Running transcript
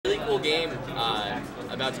game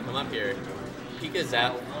about to come up here.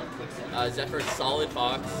 Pikazoo, Zephyr, solid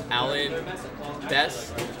Fox, Alan,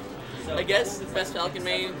 best, I guess, best Falcon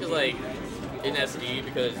main, because like, in SD,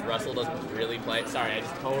 because Russell doesn't really play. Sorry, I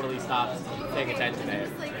just totally stopped paying attention there.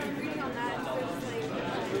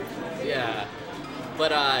 Yeah.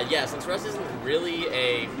 But yeah, since Russ isn't really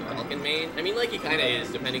a Falcon main, I mean, like, he kind of is,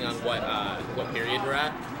 depending on what period we're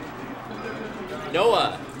at.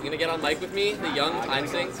 Noah, you gonna get on mic with me? The young time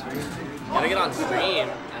sync? Gotta get on stream.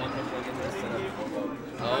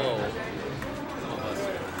 Oh.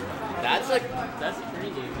 That's a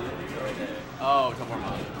pretty game, dude. Oh, to warm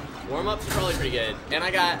up. Warm-ups are probably pretty good. And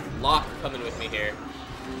I got Locke coming with me here.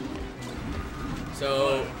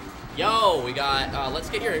 So, yo, we got, let's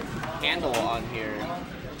get your handle on here.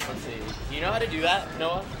 Let's see. Do you know how to do that,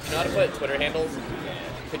 Noah? Do you know how to put Twitter handles?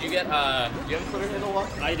 Could you get, do you have a Twitter handle,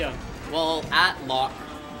 Locke? I don't. Well, at Locke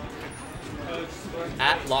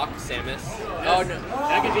Samus. Oh, no.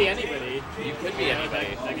 That could be anybody. You could be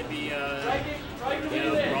anybody. That could be,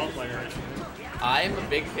 brawl player. I'm a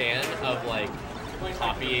big fan of, like,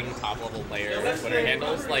 copying top-level player Twitter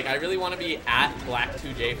handles. Like, I really want to be at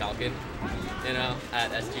Black2J Falcon, you know,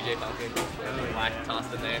 at S2J Falcon. Black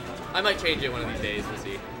tossed in there. I might change it one of these days, we'll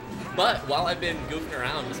see. But while I've been goofing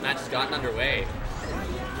around, this match has gotten underway.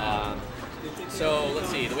 So, let's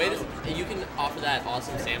see, the way this, you can offer that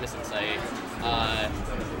awesome Samus insight.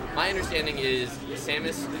 My understanding is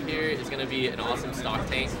Samus here is going to be an awesome stock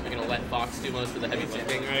tank. You're going to let Fox do most of the heavy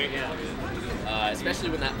lifting, right? Yeah. Especially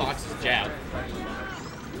when that Fox is jab.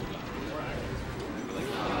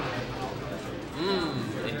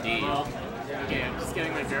 Indeed. Well, okay, I'm just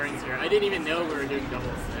getting my bearings here. I didn't even know we were doing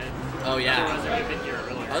doubles today. Oh, yeah. Otherwise, I would have been here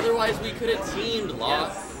earlier. Otherwise, we could have teamed,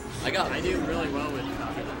 Locke. Yes. I do really well with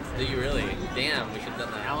Falcon. Do you really? Damn, we should have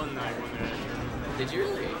done that. Alan and I won it. Did you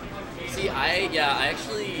really? See, I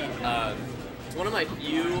actually, it's one of my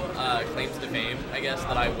few claims to fame, I guess,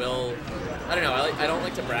 that I don't know, I don't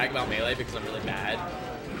like to brag about Melee because I'm really bad,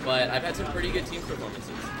 but I've had some pretty good team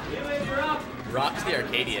performances. Rock's the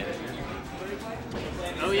Arcadian.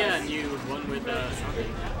 Oh yeah, and you won with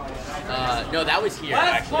something. No, that was here,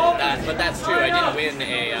 actually, but that's true, I did win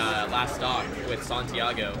a last stock with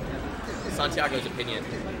Santiago's opinion.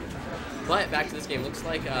 But back to this game, looks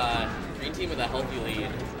like green team with a healthy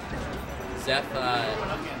lead. Zeph,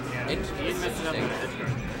 interesting.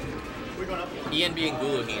 Ian being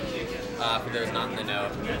Guluheend, for those not in the know.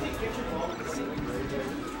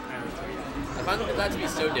 I find that to be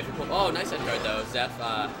so difficult. Oh, nice edge guard though. Zeph,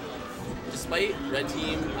 despite red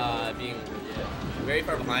team being very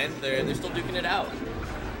far behind, they're still duking it out.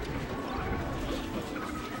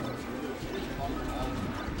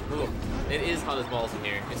 Ooh. It is hot as balls in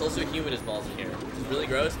here. It's also humid as balls in here, which is really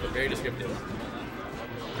gross, but very descriptive.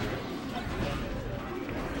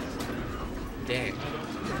 Dang.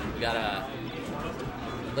 We got a...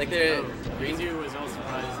 like, the... Pikazoo was all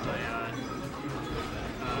surprised by,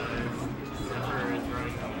 Zephyr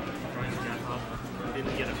throwing Jeff up.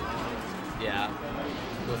 Didn't get a ball. Yeah.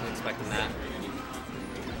 Wasn't expecting that.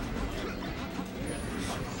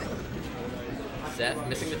 Zeph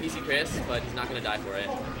missing the PC Chris, but he's not going to die for it.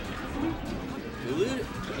 Gulu,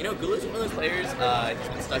 you know, Gulu's one of those players, he's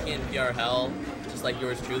been stuck in PR hell, just like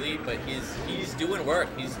yours truly, but he's doing work.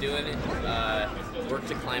 He's doing work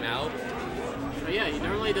to climb out. But yeah, he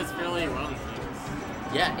normally does fairly well in teams.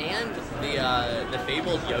 Yeah, and the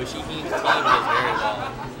fabled Yoshi team does very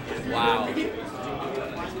well. Wow.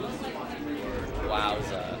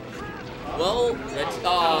 Wowza. Well,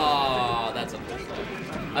 that's unfortunate.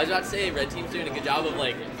 I was about to say, red team's doing a good job of,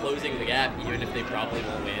 like, closing the gap, even if they probably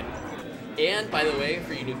won't win. And, by the way,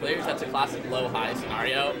 for you new players, that's a classic low-high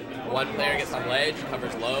scenario. One player gets on ledge,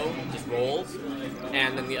 covers low, just rolls,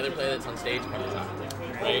 and then the other player that's on stage covers up.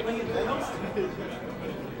 Right?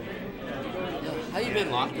 How you been,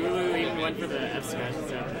 Locke? Gulu even went for the F smash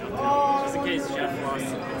just in case Jeff lost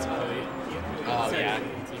inexplicably. Oh, yeah.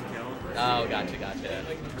 Team kill. Oh, gotcha.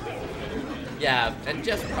 Yeah, and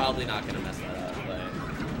Jeff's probably not going to mess that up, but...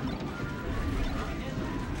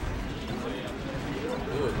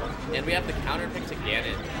 Ooh. And we have the counter pick to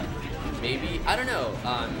Ganon. Maybe, I don't know,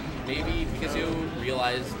 maybe Pikazoo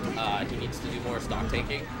realized he needs to do more stock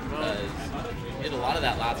tanking, because he did a lot of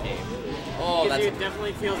that last game. Oh, Pikazoo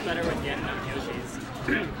definitely feels better with Ganon on Yoshi's.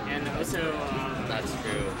 And also, that's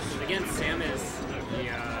true. Against Samus, he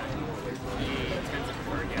tends to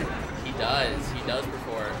prefer Ganon. He does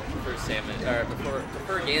prefer Samus, or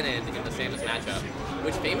prefer Ganon in the Samus matchup,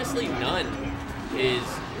 which famously Nun is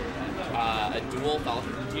a dual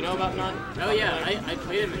Falcon. Do you know about Nun? Oh yeah, I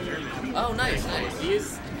played him in tournament. Oh, nice. He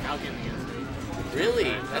used Falcon against me.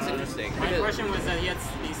 Really? That's interesting. My impression was that he had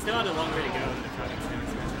these still had a long way to go in the product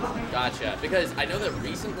stands. Gotcha. Because I know that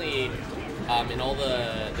recently, in all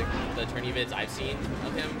the tourney vids I've seen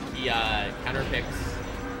of him, he counterpicks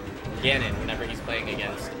Ganon whenever he's playing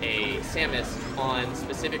against a Samus on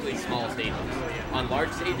specifically small stages. On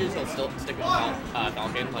large stages, he'll still stick with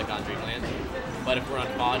Falcon, like on Dreamland. But if we're on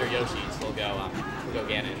Pod or Yoshi's, he'll go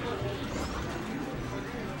Ganon.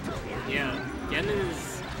 Yeah, Ganon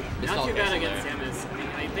is not too bad against Samus. I mean,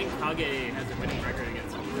 I think Kage has a winning record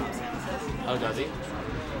against all the top Samus. Oh, does he?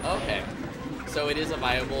 Okay. So it is a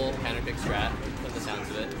viable counterpick strat, from the sounds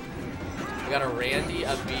of it. We got a Randy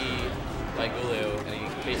up B by Gulu, and he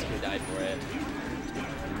basically died for it.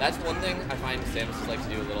 That's one thing I find Samus like to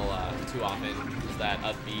do a little too often, is that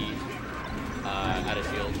up B out of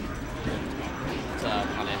shield to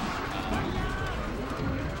punish.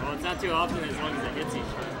 Well, it's not too often as long as it hits each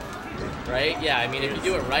other. Right? Yeah, I mean, if you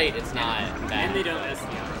do it right, it's not bad. And they don't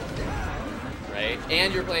SD. Right?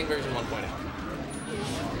 And you're playing version 1.0.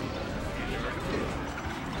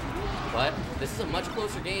 But this is a much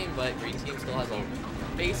closer game, but Green Team still has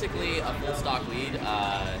basically a full stock lead.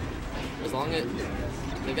 As long as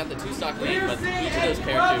they got the 2 stock lead, but each of those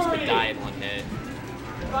characters could die in one hit.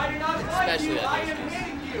 Especially that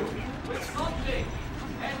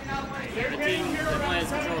The team definitely has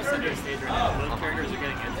control of center stage right now. Both characters are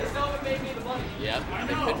getting injured. Yep,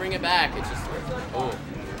 they could bring it back. It's just, oh,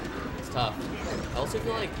 it's tough. I also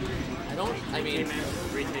feel like, I mean,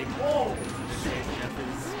 retake.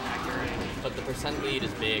 But the percent lead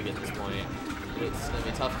is big at this point. It's going to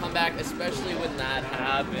be a tough comeback, especially when that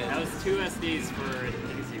happens. That was 2 SDs for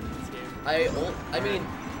Pikazoo in this game. I mean,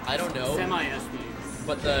 I don't know. Semi-SDs.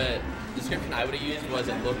 But the description I would have used was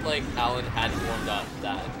it looked like Alan hadn't warmed up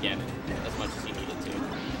that Ganon as much as he needed to.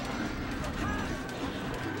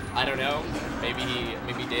 I don't know. Maybe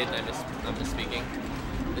he did, and I'm misspeaking.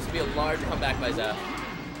 This would be a large comeback by Zeph.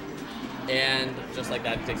 And just like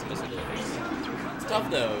that, he takes a miss into the face. It's tough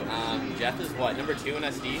though. Jeff is what, number 2 in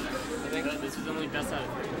SD, I think? This was only best out of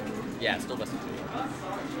 3. Yeah, still best of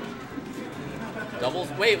 3. Doubles?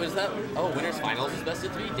 Wait, was that? Oh, winners finals is best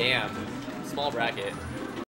of 3? Damn. Small bracket.